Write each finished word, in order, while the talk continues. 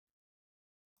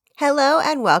Hello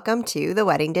and welcome to the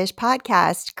Wedding Dish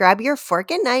Podcast. Grab your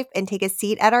fork and knife and take a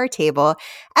seat at our table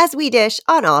as we dish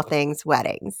on all things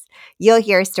weddings. You'll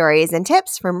hear stories and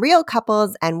tips from real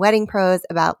couples and wedding pros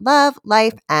about love,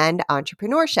 life, and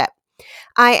entrepreneurship.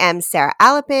 I am Sarah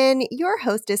Alapin, your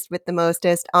hostess with the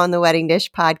mostest on the Wedding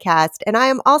Dish Podcast, and I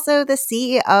am also the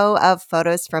CEO of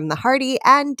Photos from the Hardy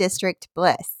and District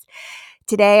Bliss.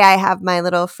 Today I have my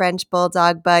little French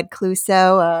bulldog bud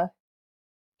Clouseau.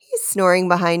 He's snoring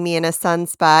behind me in a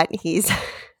sunspot. He's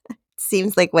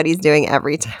seems like what he's doing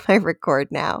every time I record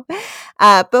now.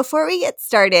 Before we get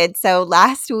started, so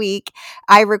last week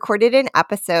I recorded an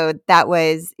episode that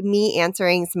was me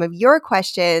answering some of your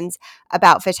questions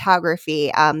about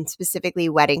photography, specifically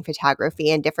wedding photography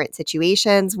in different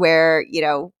situations where,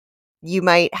 you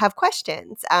might have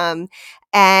questions.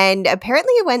 And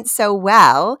apparently it went so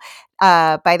well.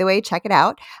 By the way, check it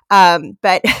out.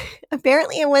 But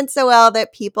apparently it went so well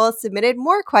that people submitted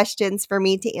more questions for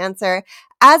me to answer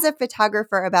as a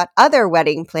photographer about other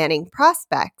wedding planning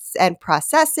prospects and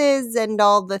processes and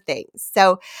all the things.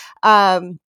 So,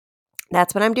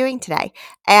 that's what I'm doing today.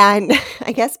 And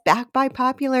I guess back by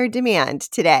popular demand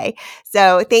today.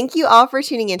 So thank you all for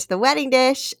tuning into the Wedding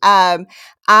Dish.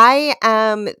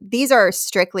 These are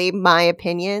strictly my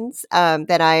opinions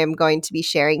that I am going to be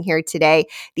sharing here today.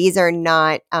 These are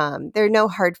not, there are no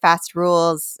hard, fast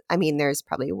rules. I mean, there's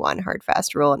probably one hard,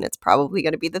 fast rule, and it's probably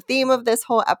going to be the theme of this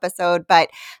whole episode.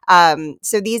 But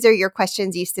so these are your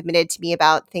questions you submitted to me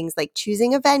about things like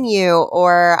choosing a venue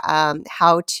or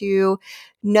how to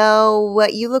know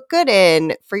what you look good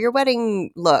in for your wedding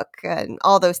look and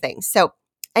all those things. So,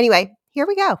 anyway, here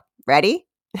we go. Ready?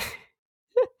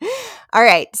 All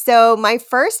right. So, my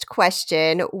first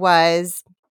question was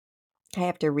I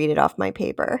have to read it off my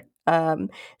paper.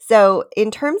 So,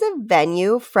 in terms of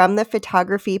venue from the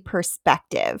photography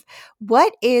perspective,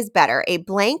 what is better, a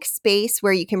blank space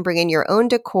where you can bring in your own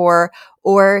decor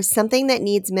or something that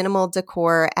needs minimal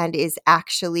decor and is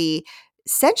actually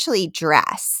essentially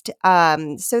dressed?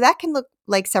 So, that can look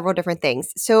like several different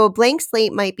things. So, a blank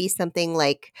slate might be something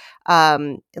like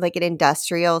an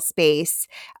industrial space.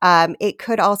 It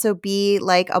could also be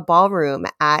like a ballroom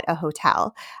at a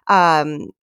hotel.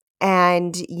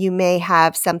 And you may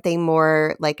have something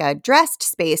more like a dressed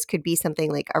space, could be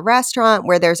something like a restaurant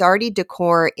where there's already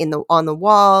decor on the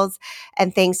walls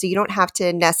and things, so you don't have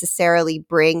to necessarily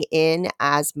bring in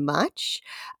as much.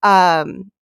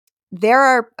 There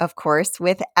are, of course,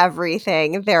 with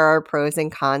everything, there are pros and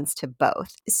cons to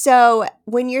both. So,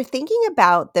 when you're thinking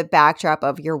about the backdrop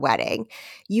of your wedding,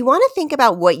 you want to think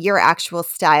about what your actual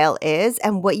style is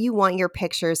and what you want your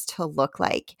pictures to look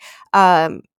like.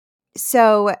 Um,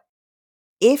 so,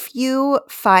 if you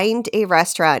find a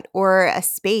restaurant or a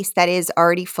space that is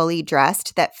already fully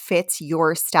dressed that fits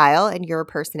your style and your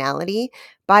personality,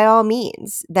 by all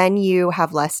means, then you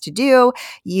have less to do.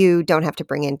 You don't have to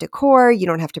bring in decor. You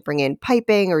don't have to bring in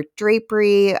piping or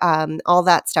drapery. All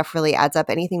that stuff really adds up.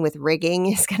 Anything with rigging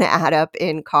is going to add up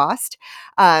in cost.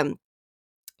 Um,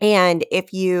 and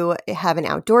if you have an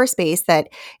outdoor space that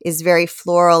is very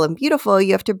floral and beautiful,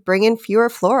 you have to bring in fewer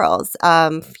florals,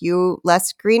 few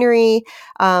less greenery,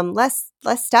 less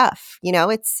stuff.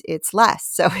 It's less,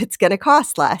 so it's going to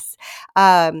cost less.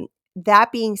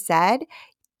 That being said,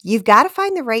 you've got to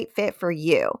find the right fit for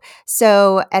you.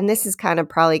 So, and this is kind of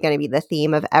probably going to be the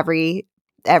theme of every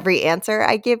answer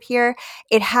I give here.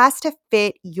 It has to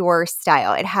fit your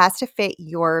style. It has to fit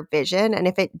your vision. And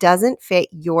if it doesn't fit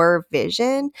your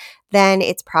vision, then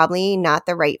it's probably not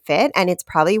the right fit. And it's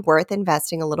probably worth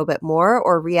investing a little bit more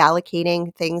or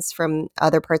reallocating things from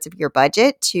other parts of your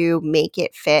budget to make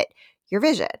it fit your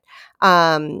vision.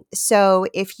 So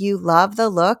if you love the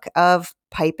look of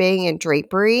piping and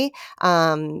drapery,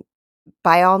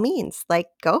 by all means, like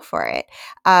go for it.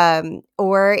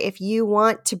 Or if you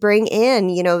want to bring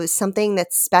in, something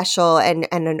that's special and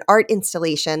an art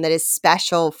installation that is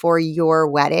special for your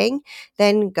wedding,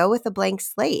 then go with a blank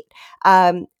slate.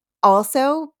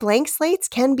 Also, blank slates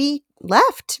can be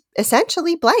left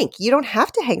essentially blank. You don't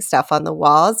have to hang stuff on the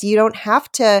walls. You don't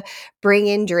have to bring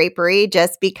in drapery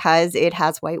just because it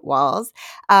has white walls.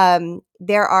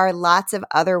 There are lots of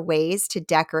other ways to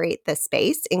decorate the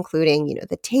space, including,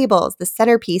 the tables, the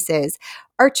centerpieces,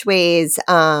 archways.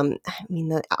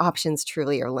 The options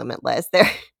truly are limitless.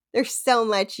 There's so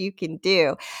much you can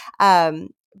do.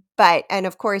 And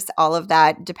of course, all of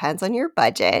that depends on your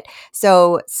budget.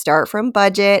 So start from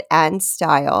budget and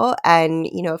style. And,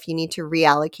 if you need to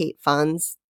reallocate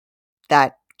funds,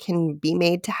 that can be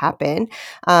made to happen.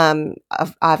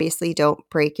 Obviously, don't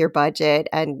break your budget.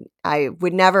 And I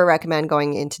would never recommend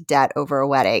going into debt over a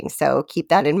wedding. So keep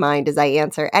that in mind as I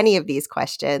answer any of these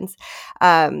questions.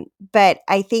 But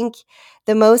I think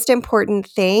the most important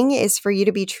thing is for you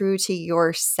to be true to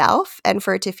yourself and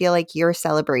for it to feel like your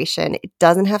celebration. It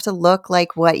doesn't have to look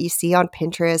like what you see on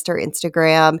Pinterest or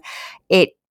Instagram.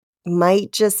 It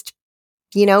might just,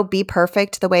 be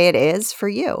perfect the way it is for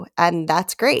you. And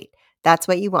that's great. That's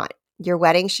what you want. Your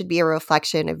wedding should be a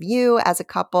reflection of you as a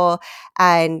couple.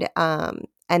 And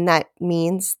that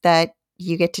means that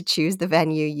you get to choose the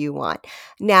venue you want.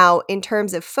 Now, in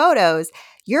terms of photos,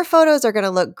 your photos are going to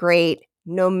look great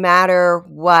no matter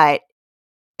what,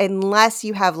 unless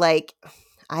you have I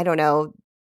don't know,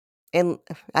 and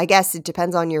I guess it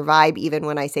depends on your vibe even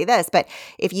when I say this, but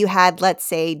if you had, let's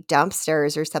say,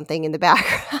 dumpsters or something in the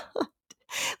background,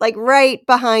 like right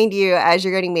behind you as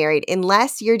you're getting married,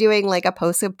 unless you're doing like a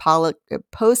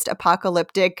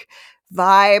post-apocalyptic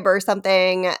vibe or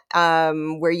something,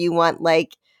 where you want I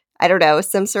don't know,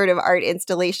 some sort of art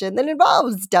installation that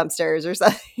involves dumpsters or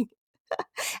something.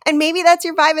 And maybe that's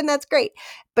your vibe and that's great.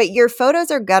 But your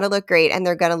photos are going to look great and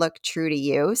they're going to look true to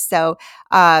you. So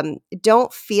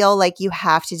don't feel like you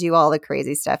have to do all the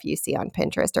crazy stuff you see on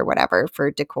Pinterest or whatever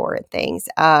for decor and things.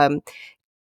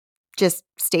 Just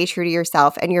stay true to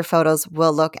yourself and your photos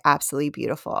will look absolutely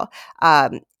beautiful.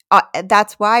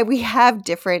 That's why we have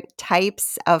different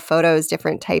types of photos,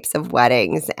 different types of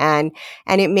weddings, and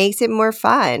it makes it more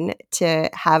fun to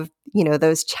have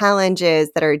those challenges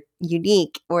that are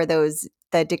unique, or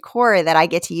the decor that I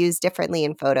get to use differently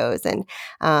in photos and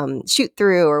shoot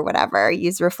through or whatever,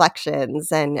 use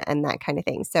reflections and that kind of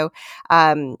thing. So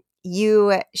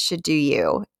you should do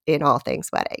you in all things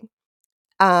wedding.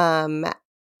 Um,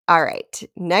 all right.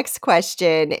 Next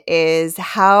question is,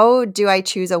 how do I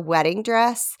choose a wedding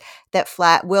dress that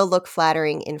will look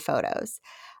flattering in photos?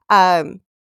 Um,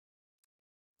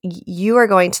 you are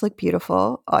going to look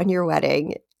beautiful on your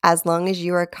wedding as long as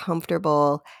you are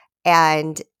comfortable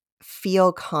and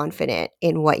feel confident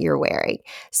in what you're wearing.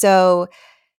 So,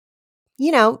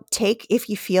 take, if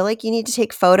you feel like you need to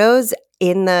take photos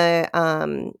in the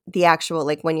actual,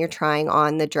 like when you're trying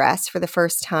on the dress for the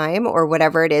first time or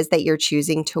whatever it is that you're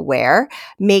choosing to wear,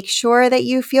 make sure that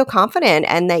you feel confident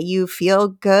and that you feel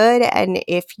good. And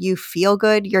if you feel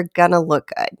good, you're gonna look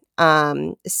good.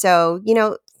 So,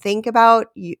 think about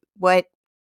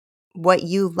what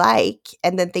you like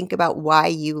and then think about why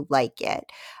you like it.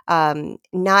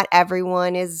 Not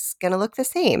everyone is going to look the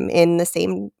same in the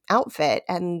same outfit,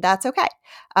 and that's okay.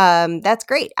 That's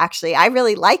great, actually. I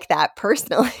really like that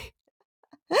personally.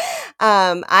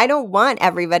 I don't want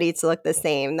everybody to look the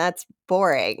same. That's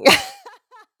boring.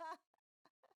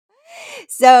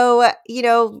 So,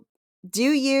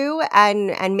 do you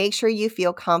and make sure you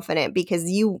feel confident, because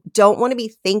you don't want to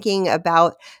be thinking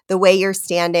about the way you're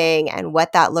standing and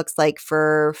what that looks like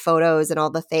for photos and all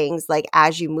the things like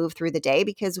as you move through the day,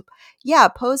 because yeah,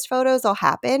 post photos will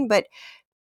happen, but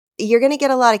you're going to get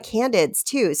a lot of candids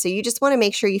too. So you just want to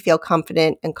make sure you feel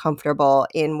confident and comfortable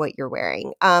in what you're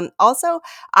wearing. Also,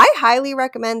 I highly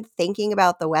recommend thinking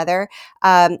about the weather.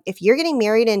 If you're getting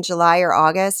married in July or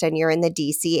August and you're in the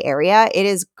DC area, it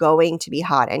is going to be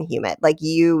hot and humid. Like,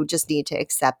 you just need to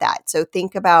accept that. So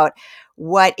think about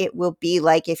what it will be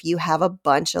like if you have a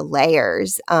bunch of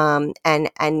layers. And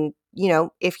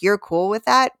if you're cool with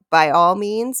that, by all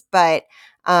means. But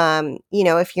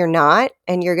if you're not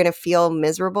and you're going to feel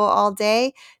miserable all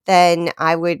day, then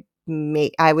I would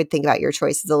think about your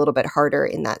choices a little bit harder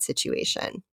in that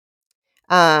situation.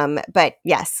 But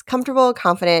yes, comfortable,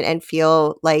 confident, and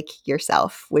feel like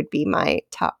yourself would be my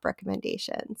top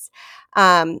recommendations.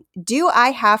 Do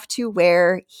I have to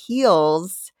wear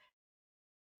heels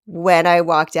when I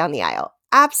walk down the aisle?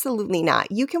 Absolutely not.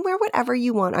 You can wear whatever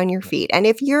you want on your feet. And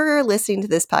if you're listening to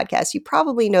this podcast, you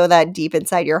probably know that deep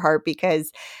inside your heart,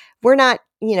 because we're not,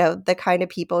 the kind of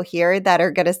people here that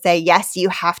are going to say, yes, you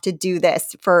have to do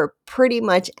this for pretty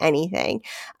much anything.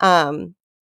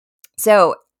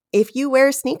 So if you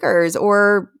wear sneakers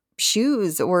or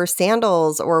shoes or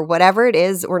sandals or whatever it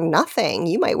is, or nothing,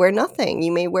 you might wear nothing.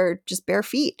 You may wear just bare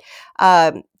feet.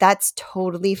 That's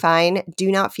totally fine.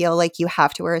 Do not feel like you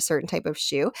have to wear a certain type of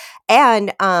shoe.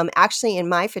 And actually, in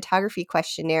my photography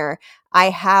questionnaire, I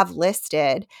have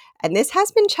listed, and this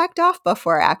has been checked off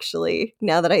before, actually,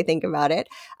 now that I think about it.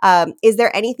 Is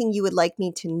there anything you would like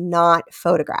me to not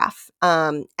photograph?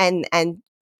 And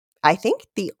I think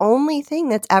the only thing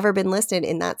that's ever been listed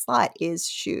in that slot is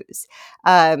shoes,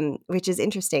 which is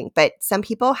interesting. But some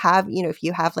people have, if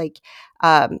you have like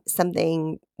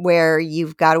something where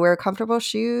you've got to wear comfortable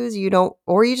shoes,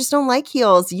 or you just don't like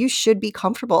heels, you should be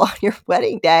comfortable on your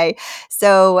wedding day.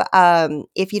 So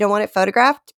if you don't want it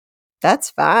photographed,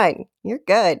 that's fine. You're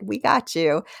good. We got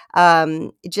you.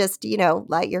 Just,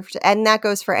 and that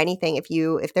goes for anything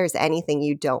if there's anything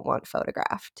you don't want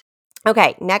photographed.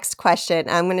 Okay, next question.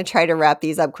 I'm going to try to wrap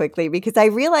these up quickly because I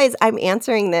realize I'm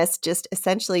answering this just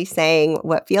essentially saying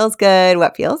what feels good,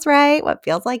 what feels right, what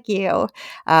feels like you.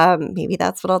 Maybe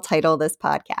that's what I'll title this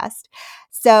podcast.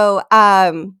 So,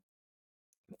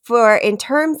 for in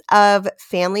terms of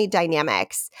family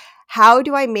dynamics, how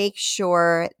do I make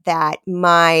sure that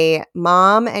my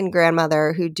mom and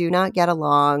grandmother who do not get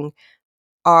along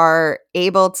are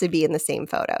able to be in the same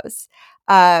photos?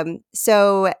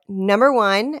 So number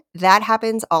one, that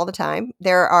happens all the time.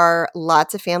 There are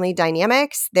lots of family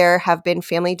dynamics. There have been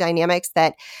family dynamics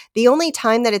that the only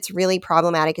time that it's really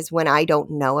problematic is when I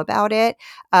don't know about it.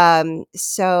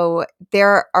 So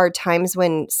there are times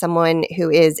when someone who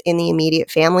is in the immediate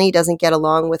family doesn't get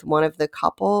along with one of the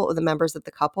couple or the members of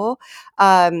the couple.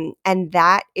 And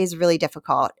that is really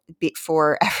difficult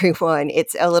for everyone.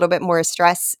 It's a little bit more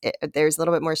stress. There's a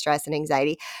little bit more stress and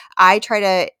anxiety.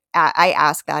 I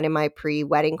ask that in my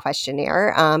pre-wedding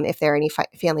questionnaire, if there are any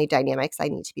family dynamics I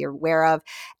need to be aware of.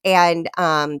 And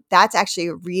that's actually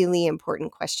a really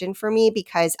important question for me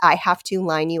because I have to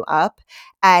line you up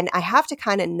and I have to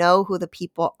kind of know who the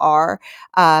people are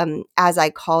as I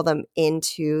call them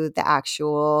into the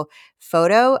actual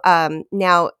photo.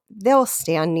 Now, they'll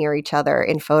stand near each other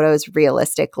in photos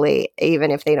realistically,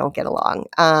 even if they don't get along,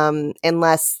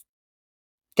 unless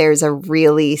there's a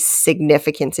really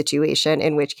significant situation,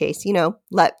 in which case,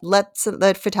 let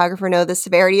the photographer know the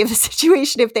severity of the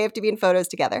situation if they have to be in photos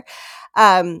together.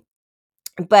 Um,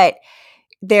 but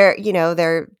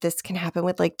this can happen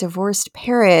with like divorced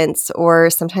parents, or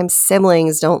sometimes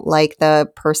siblings don't like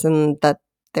the person that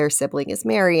their sibling is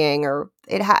marrying, or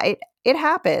it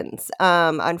happens,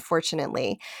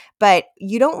 unfortunately. But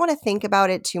you don't want to think about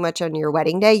it too much on your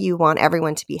wedding day. You want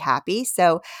everyone to be happy.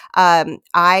 So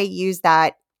I use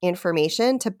that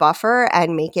information to buffer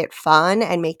and make it fun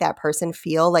and make that person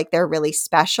feel like they're really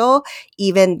special,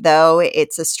 even though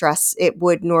it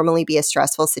would normally be a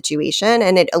stressful situation,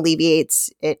 and it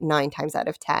alleviates it 9 times out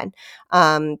of 10.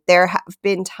 There have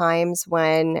been times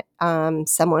when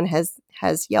someone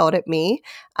has yelled at me,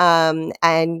 and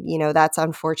that's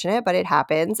unfortunate, but it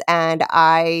happens, and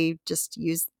I just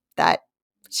use that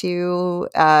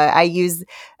I use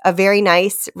a very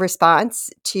nice response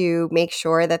to make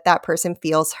sure that that person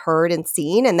feels heard and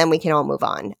seen, and then we can all move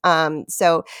on.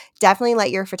 So definitely let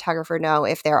your photographer know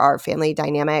if there are family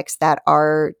dynamics that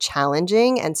are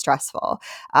challenging and stressful.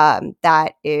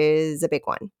 That is a big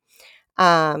one.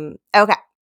 Okay.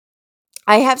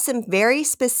 I have some very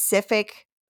specific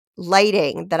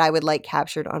lighting that I would like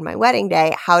captured on my wedding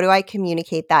day. How do I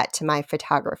communicate that to my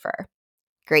photographer?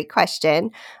 Great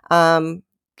question.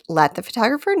 Let the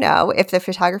photographer know. If the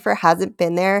photographer hasn't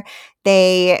been there,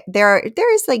 there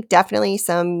is like definitely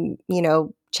some,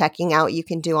 checking out you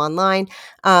can do online.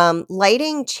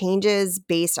 Lighting changes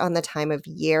based on the time of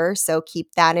year, so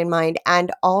keep that in mind,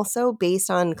 and also based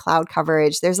on cloud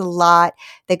coverage. There's a lot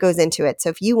that goes into it. So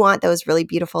if you want those really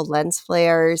beautiful lens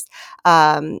flares,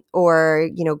 or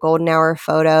golden hour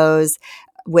photos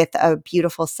with a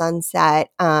beautiful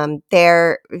sunset,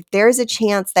 there's a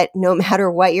chance that no matter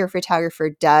what your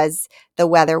photographer does, the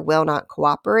weather will not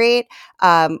cooperate.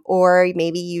 Or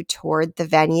maybe you toured the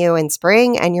venue in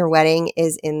spring and your wedding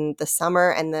is in the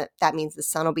summer, and that means the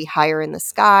sun will be higher in the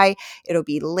sky. It'll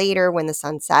be later when the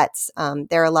sun sets.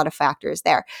 There are a lot of factors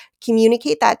there.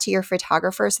 Communicate that to your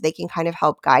photographer so they can kind of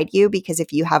help guide you, because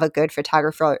if you have a good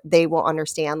photographer, they will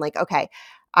understand, like, okay,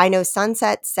 I know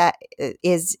sunset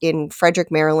is in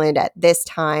Frederick, Maryland at this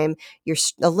time. You're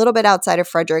a little bit outside of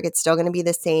Frederick. It's still going to be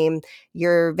the same.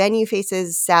 Your venue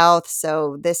faces south.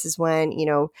 So this is when,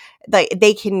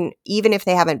 they can, even if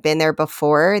they haven't been there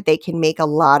before, they can make a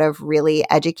lot of really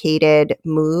educated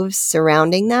moves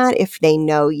surrounding that if they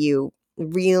know you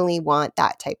really want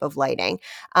that type of lighting.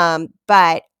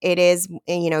 But it is,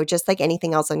 just like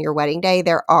anything else on your wedding day,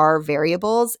 there are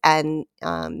variables, and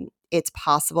it's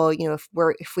possible,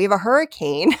 if we have a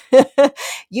hurricane,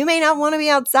 you may not want to be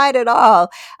outside at all.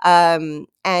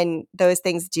 And those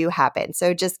things do happen.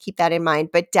 So just keep that in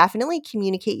mind, but definitely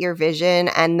communicate your vision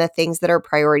and the things that are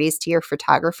priorities to your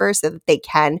photographer so that they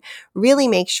can really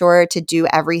make sure to do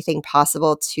everything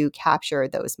possible to capture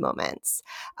those moments.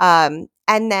 And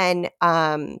then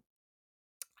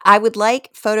I would like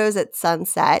photos at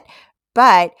sunset,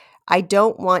 but I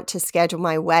don't want to schedule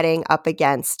my wedding up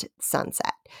against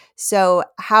sunset. So,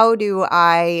 how do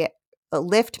I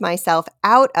lift myself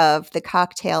out of the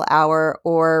cocktail hour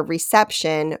or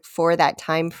reception for that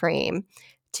time frame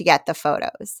to get the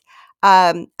photos?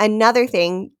 Another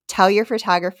thing, tell your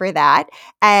photographer that,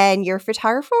 and your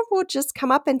photographer will just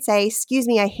come up and say, "Excuse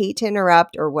me, I hate to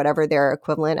interrupt," or whatever their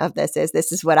equivalent of this is.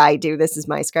 This is what I do. This is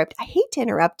my script. "I hate to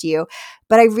interrupt you,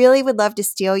 but I really would love to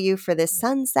steal you for this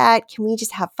sunset. Can we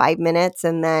just have 5 minutes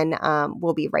and then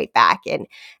we'll be right back?"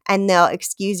 And they'll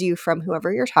excuse you from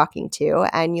whoever you're talking to,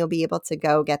 and you'll be able to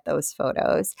go get those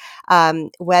photos,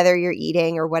 whether you're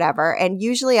eating or whatever. And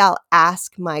usually I'll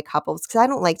ask my couples because I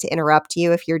don't like to interrupt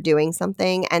you if you're doing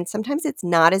something, and sometimes it's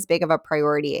not as big of a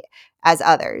priority as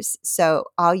others. So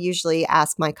I'll usually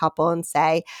ask my couple and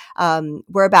say,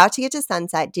 "We're about to get to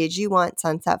sunset. Did you want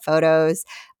sunset photos?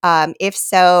 If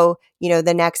so,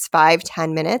 the next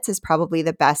 5-10 minutes is probably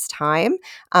the best time."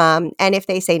 And if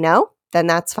they say no, then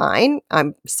that's fine.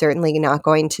 I'm certainly not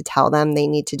going to tell them they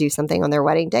need to do something on their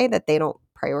wedding day that they don't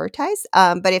prioritize.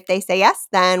 But if they say yes,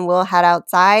 then we'll head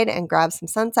outside and grab some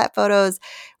sunset photos.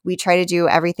 We try to do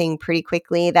everything pretty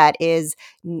quickly that it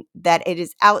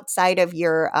is outside of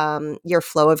your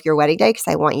flow of your wedding day, because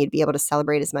I want you to be able to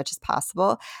celebrate as much as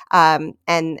possible. And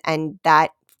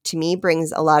that to me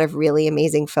brings a lot of really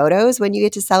amazing photos when you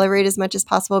get to celebrate as much as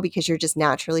possible, because you're just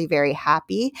naturally very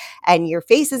happy and your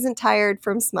face isn't tired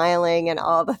from smiling and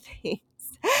all the things.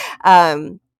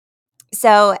 Um,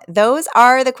 so those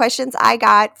are the questions I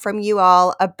got from you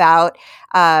all about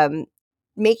um,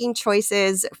 making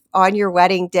choices on your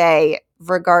wedding day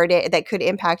regarding that could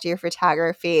impact your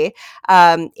photography.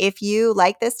 If you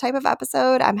like this type of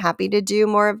episode, I'm happy to do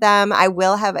more of them. I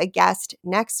will have a guest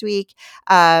next week,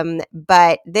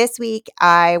 but this week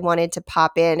I wanted to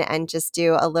pop in and just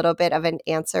do a little bit of an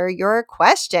answer your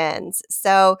questions.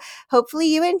 So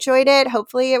hopefully you enjoyed it.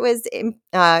 Hopefully it was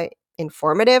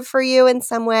informative for you in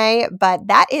some way, but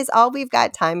that is all we've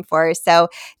got time for. So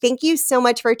thank you so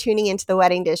much for tuning into the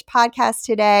Wedding Dish podcast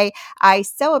today. I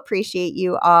so appreciate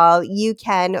you all. You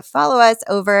can follow us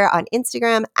over on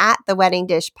Instagram at the Wedding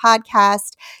Dish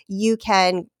podcast. You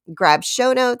can grab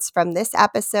show notes from this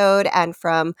episode and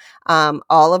from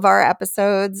all of our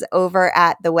episodes over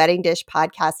at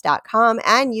theweddingdishpodcast.com.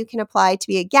 And you can apply to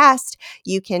be a guest.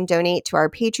 You can donate to our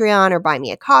Patreon or buy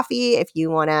me a coffee if you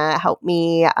want to help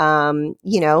me,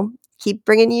 keep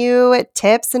bringing you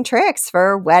tips and tricks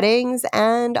for weddings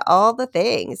and all the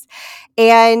things.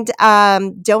 And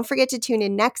don't forget to tune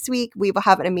in next week. We will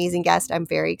have an amazing guest I'm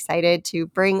very excited to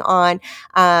bring on.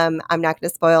 I'm not going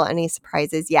to spoil any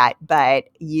surprises yet, but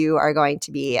you are going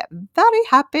to be very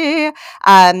happy.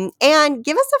 And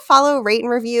give us a follow, rate, and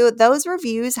review. Those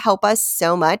reviews help us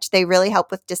so much. They really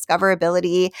help with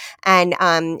discoverability and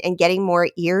getting more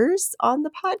ears on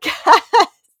the podcast.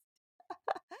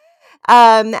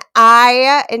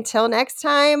 I Until next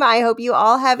time, I hope you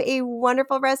all have a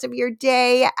wonderful rest of your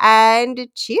day, and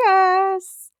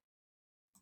cheers.